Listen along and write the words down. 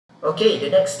Okay, the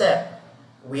next step,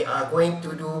 we are going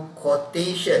to do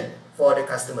quotation for the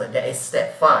customer. That is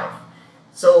step 5.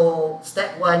 So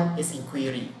step 1 is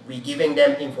inquiry. We're giving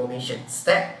them information.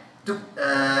 Step 2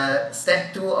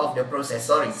 of the process,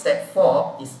 step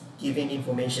 4 is giving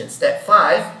information. Step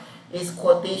 5 is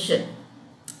quotation.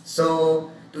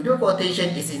 So to do quotation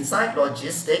is inside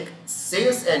logistic,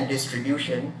 sales and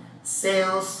distribution,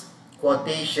 sales,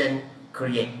 quotation,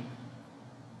 create.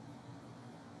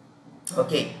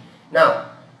 Okay,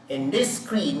 now in this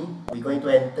screen, we're going to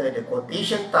enter the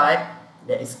quotation type,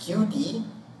 that is QD.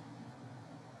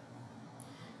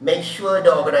 Make sure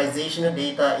the organizational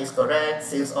data is correct.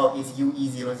 Sales org is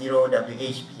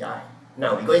UE00WHPI.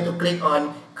 Now we're going to click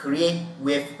on create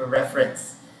with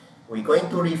reference. We're going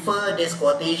to refer this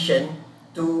quotation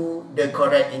to the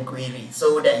correct inquiry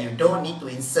so that you don't need to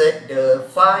insert the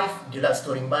 5 deluxe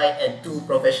touring bike and 2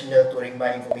 professional touring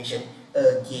bike information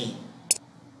again.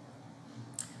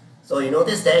 So you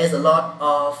notice there is a lot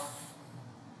of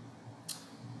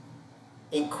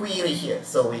inquiry here.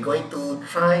 So we're going to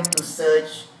try to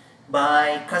search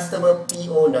by customer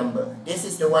PO number. This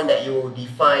is the one that you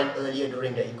defined earlier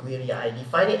during the inquiry. I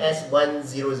defined it as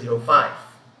 1005.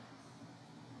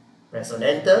 Press on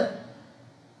enter.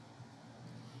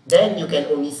 Then you can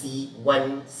only see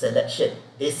one selection.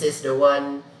 This is the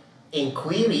one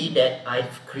inquiry that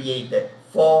I've created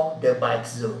for the bike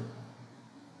zone.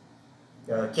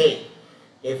 Okay,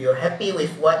 if you're happy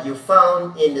with what you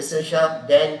found in the search hub,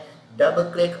 then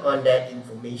double click on that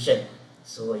information.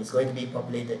 So it's going to be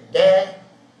populated there,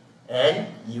 and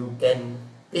you can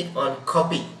click on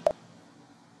copy.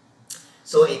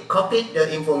 So it copied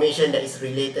the information that is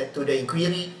related to the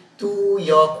inquiry to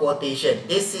your quotation.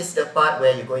 This is the part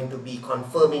where you're going to be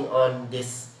confirming on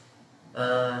this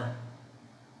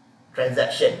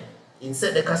transaction.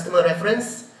 Insert the customer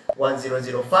reference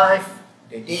 1005.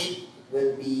 The date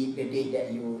will be the date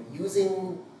that you're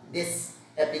using this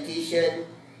application,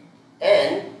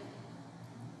 and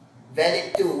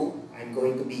valid to, I'm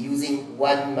going to be using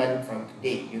 1 month from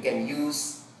today. You can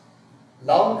use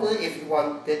longer if you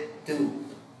wanted to.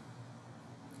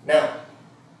 Now,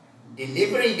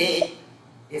 delivery date,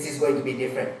 this is going to be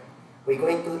different. We're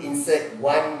going to insert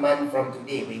 1 month from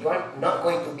today. We're not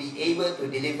going to be able to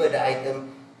deliver the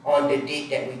item on the date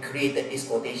that we created this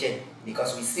quotation,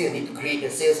 because we still need to create the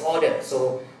sales order.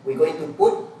 So we're going to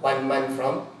put 1 month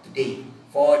from today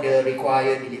for the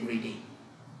required delivery date.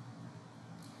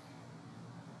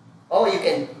 Or you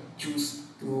can choose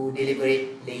to deliver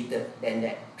it later than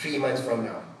that, 3 months from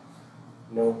now.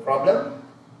 No problem.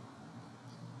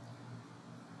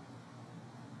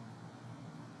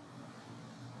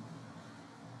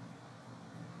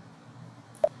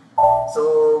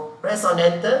 So press on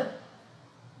enter.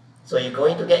 So you're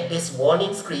going to get this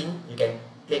warning screen. You can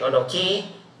click on OK,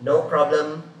 no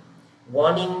problem.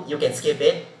 Warning, you can skip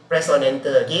it. Press on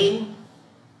enter again.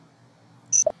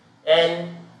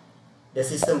 And the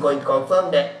system going to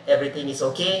confirm that everything is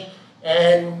okay,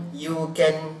 and you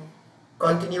can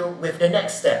continue with the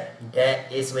next step.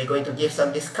 That is, we're going to give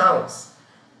some discounts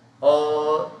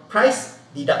or price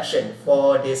deduction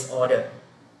for this order.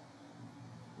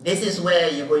 This is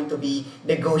where you're going to be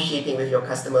negotiating with your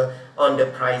customer on the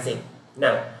pricing.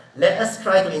 Now, let us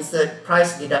try to insert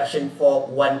price deduction for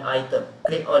one item.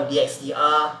 Click on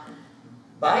DXDR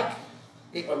bike,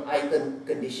 click on item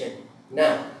condition.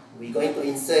 Now, we're going to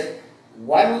insert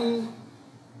one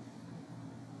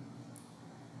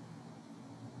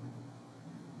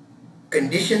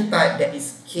condition type, that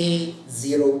is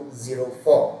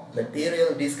K004,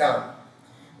 material discount.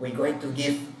 We're going to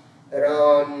give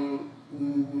around,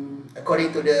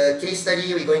 according to the case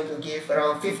study, we're going to give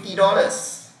around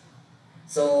 $50.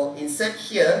 So insert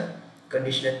here,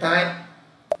 conditional type.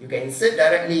 You can insert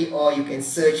directly or you can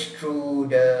search through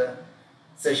the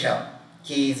search hub,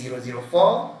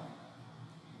 K004,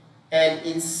 and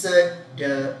insert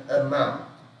the amount.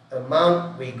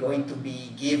 Amount, we're going to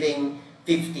be giving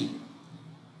 50.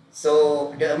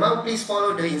 So the amount, please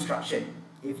follow the instruction.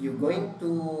 If you're going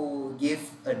to give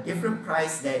a different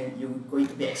price, then you're going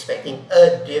to be expecting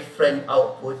a different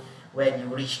output when you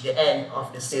reach the end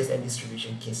of the sales and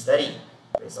distribution case study.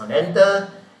 Press on enter.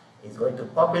 It's going to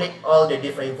populate all the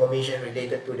different information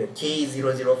related to the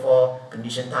K004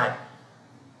 condition type.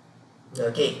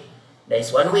 Okay, there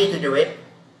is one way to do it,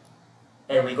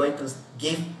 and we're going to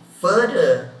give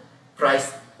further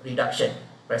price reduction.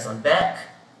 Press on back.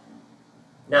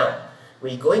 Now,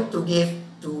 we're going to give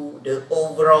to the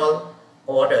overall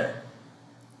order.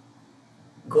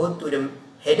 Go to the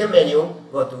header menu,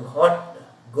 go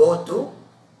to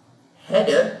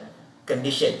header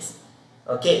conditions.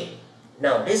 Okay,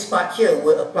 now this part here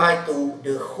will apply to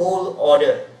the whole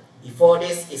order. Before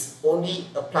this is only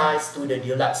applies to the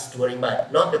deluxe touring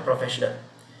bike, not the professional.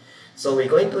 So we're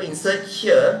going to insert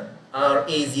here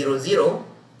RA00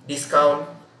 discount,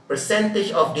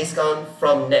 percentage of discount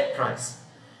from net price.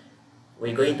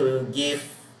 We're going to give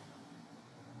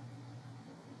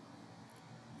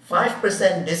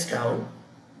 5% discount,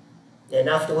 and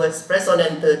afterwards press on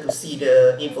enter to see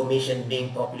the information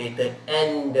being populated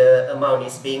and the amount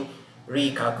is being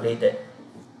recalculated.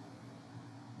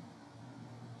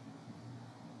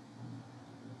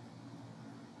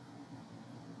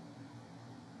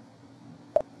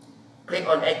 Click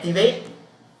on activate.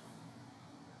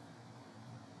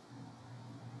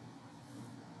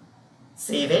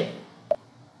 Save it.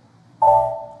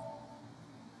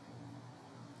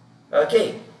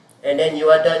 Okay, and then you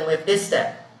are done with this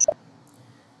step.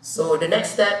 So the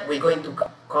next step, we're going to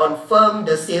confirm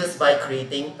the sales by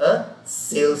creating a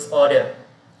sales order.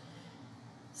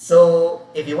 So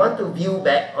if you want to view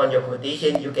back on your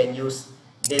quotation, you can use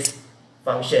this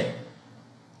function.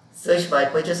 Search by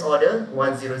purchase order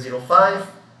 1005,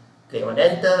 click on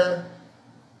enter,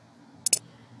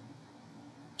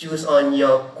 choose on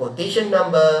your quotation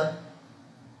number,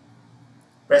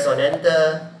 press on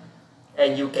enter,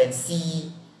 and you can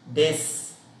see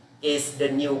this is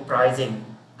the new pricing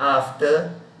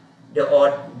after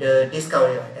the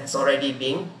discount has already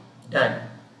been done.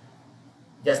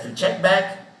 Just to check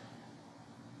back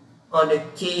on the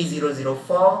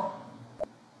K004,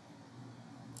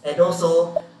 and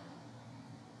also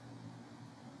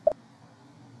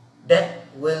that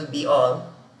will be all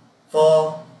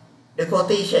for the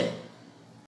quotation.